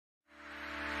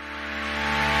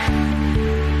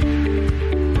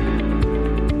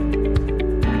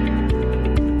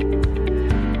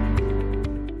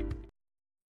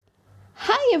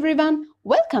Hi everyone,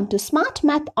 welcome to Smart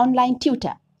Math Online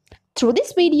Tutor. Through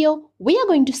this video, we are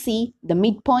going to see the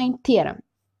midpoint theorem.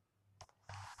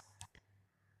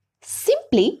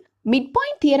 Simply,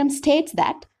 midpoint theorem states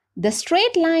that the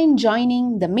straight line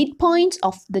joining the midpoints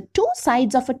of the two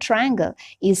sides of a triangle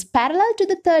is parallel to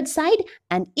the third side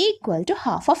and equal to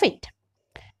half of it.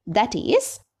 That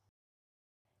is,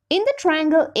 in the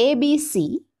triangle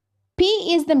ABC,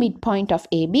 P is the midpoint of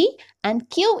AB and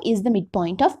Q is the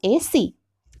midpoint of AC.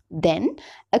 Then,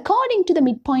 according to the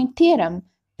midpoint theorem,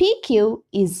 PQ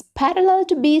is parallel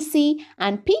to BC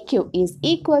and PQ is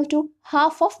equal to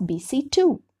half of BC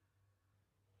too.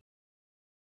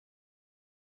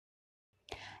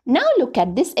 Now look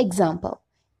at this example.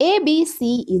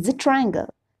 ABC is a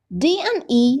triangle. D and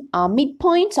E are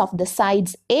midpoints of the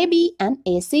sides AB and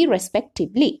AC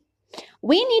respectively.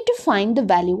 We need to find the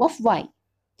value of y.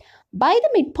 By the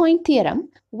midpoint theorem,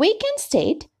 we can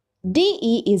state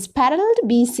DE is parallel to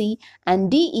BC and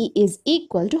DE is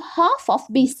equal to half of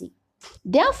BC.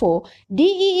 Therefore,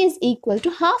 DE is equal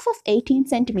to half of 18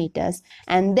 centimeters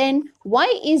and then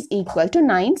y is equal to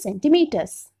 9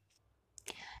 centimeters.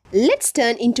 Let's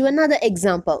turn into another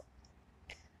example.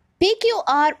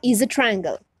 PQR is a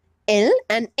triangle. L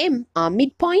and M are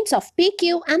midpoints of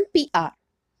PQ and PR.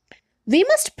 We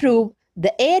must prove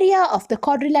the area of the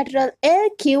quadrilateral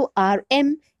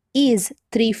LQRM is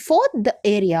 3/4 the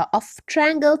area of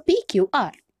triangle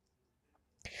PQR.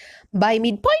 By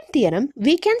midpoint theorem,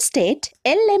 we can state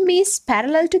LM is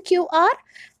parallel to QR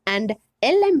and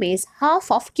LM is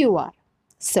half of QR.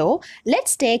 So,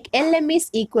 let's take LM is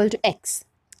equal to x.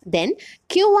 Then,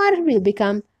 QR will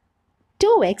become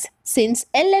 2x since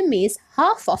LM is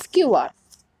half of QR.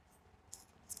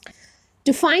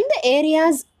 To find the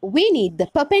areas, we need the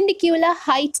perpendicular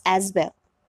heights as well.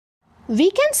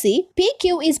 We can see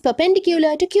PQ is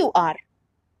perpendicular to QR.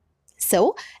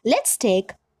 So, let's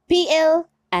take PL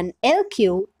and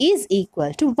LQ is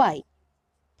equal to y.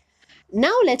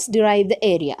 Now, let's derive the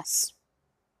areas.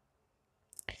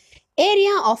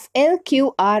 Area of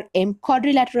LQRM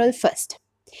quadrilateral first.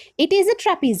 It is a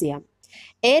trapezium.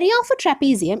 Area of a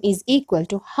trapezium is equal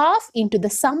to half into the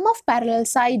sum of parallel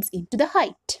sides into the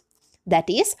height. That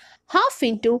is, half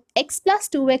into x plus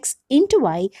 2x into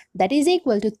y, that is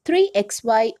equal to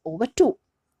 3xy over 2.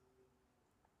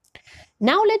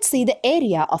 Now let's see the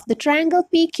area of the triangle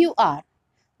PQR.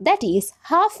 That is,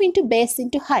 half into base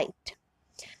into height.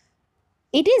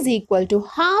 It is equal to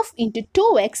half into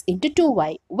 2x into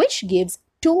 2y, which gives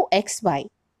 2xy.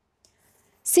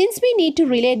 Since we need to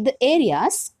relate the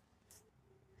areas,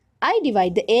 I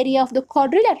divide the area of the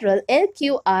quadrilateral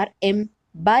LQRM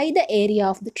by the area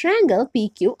of the triangle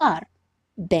PQR.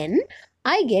 Then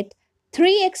I get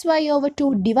 3xy over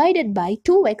 2 divided by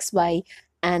 2xy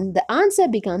and the answer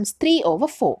becomes 3 over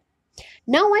 4.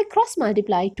 Now I cross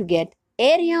multiply to get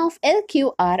area of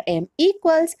LQRM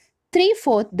equals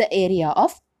 3/4 the area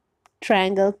of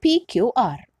triangle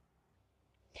PQR.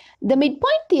 The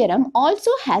midpoint theorem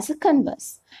also has a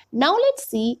converse. Now let's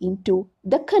see into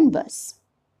the converse.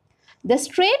 The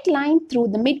straight line through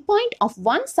the midpoint of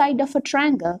one side of a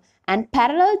triangle and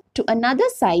parallel to another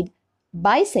side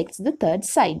bisects the third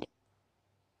side.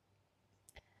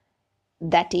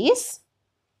 That is,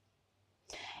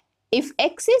 if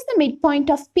x is the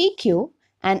midpoint of PQ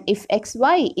and if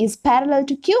xy is parallel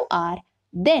to QR,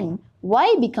 then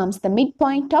y becomes the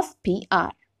midpoint of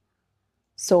PR.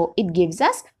 So it gives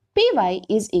us PY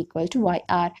is equal to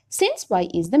YR since y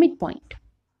is the midpoint.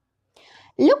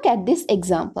 Look at this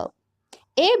example.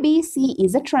 ABC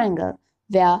is a triangle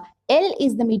where L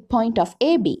is the midpoint of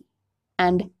AB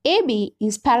and AB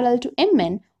is parallel to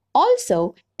MN.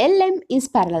 Also, LM is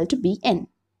parallel to BN.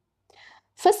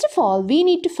 First of all, we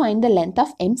need to find the length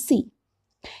of MC.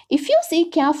 If you see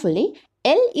carefully,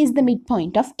 L is the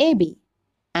midpoint of AB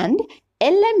and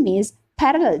LM is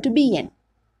parallel to BN.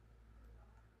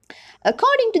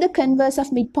 According to the converse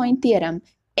of midpoint theorem,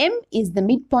 M is the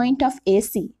midpoint of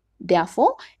AC.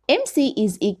 Therefore, MC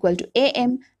is equal to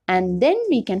AM and then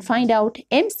we can find out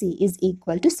MC is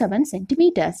equal to 7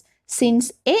 centimeters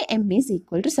since AM is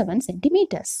equal to 7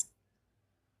 centimeters.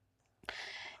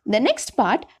 The next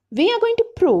part, we are going to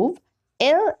prove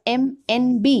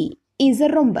LMNB is a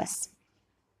rhombus.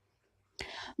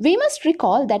 We must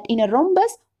recall that in a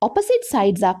rhombus, opposite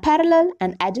sides are parallel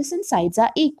and adjacent sides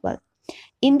are equal.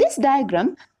 In this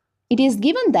diagram, it is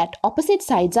given that opposite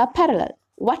sides are parallel.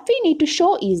 What we need to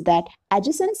show is that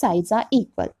adjacent sides are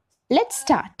equal. Let's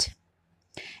start.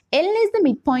 L is the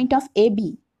midpoint of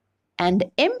AB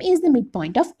and M is the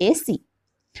midpoint of AC.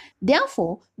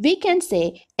 Therefore, we can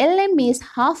say LM is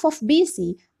half of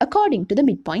BC according to the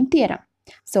midpoint theorem.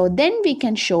 So then we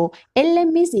can show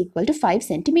LM is equal to 5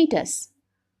 centimeters.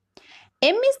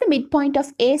 M is the midpoint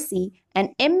of AC and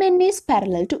MN is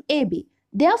parallel to AB.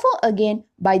 Therefore, again,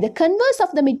 by the converse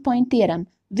of the midpoint theorem,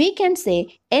 we can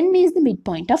say N is the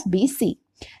midpoint of BC.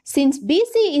 Since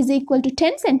BC is equal to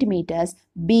 10 centimeters,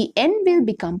 BN will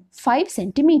become 5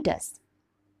 centimeters.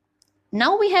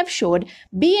 Now we have showed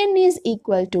BN is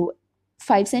equal to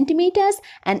 5 centimeters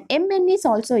and MN is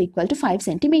also equal to 5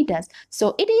 centimeters.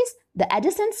 So it is the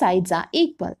adjacent sides are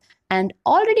equal, and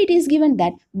already it is given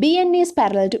that BN is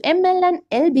parallel to ML and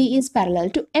LB is parallel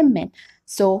to MN.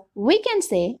 So we can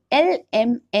say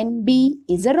LMNB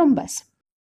is a rhombus.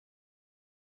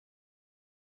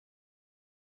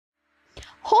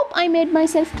 Hope I made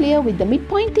myself clear with the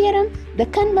midpoint theorem, the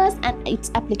converse and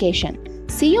its application.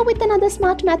 See you with another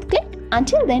smart math clip.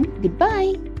 Until then,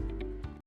 goodbye.